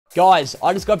Guys,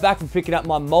 I just got back from picking up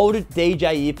my moulded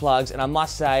DJ earplugs and I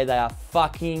must say they are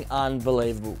fucking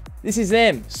unbelievable. This is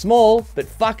them, small but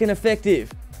fucking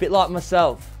effective, bit like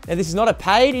myself. Now this is not a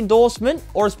paid endorsement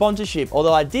or a sponsorship,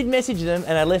 although I did message them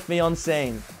and they left me on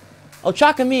scene. I'll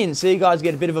chuck them in so you guys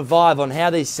get a bit of a vibe on how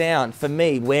these sound for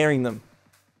me wearing them.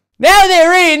 Now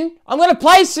they're in, I'm going to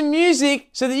play some music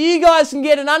so that you guys can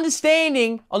get an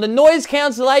understanding on the noise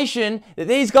cancellation that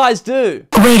these guys do.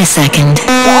 Wait a second. So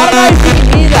I don't know if you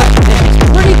can hear that, it's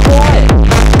pretty quiet.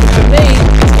 But for me,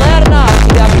 it's loud enough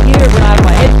to be able to hear it when I have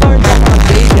my headphones on when I'm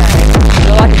DJing.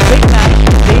 So like a big match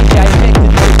DJ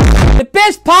effectively. The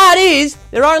best part is,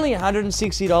 they're only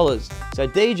 $160. So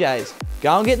DJs,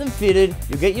 go and get them fitted,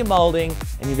 you'll get your moulding,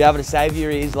 and you'll be able to save your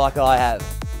ears like I have.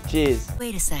 Cheers.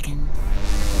 Wait a second.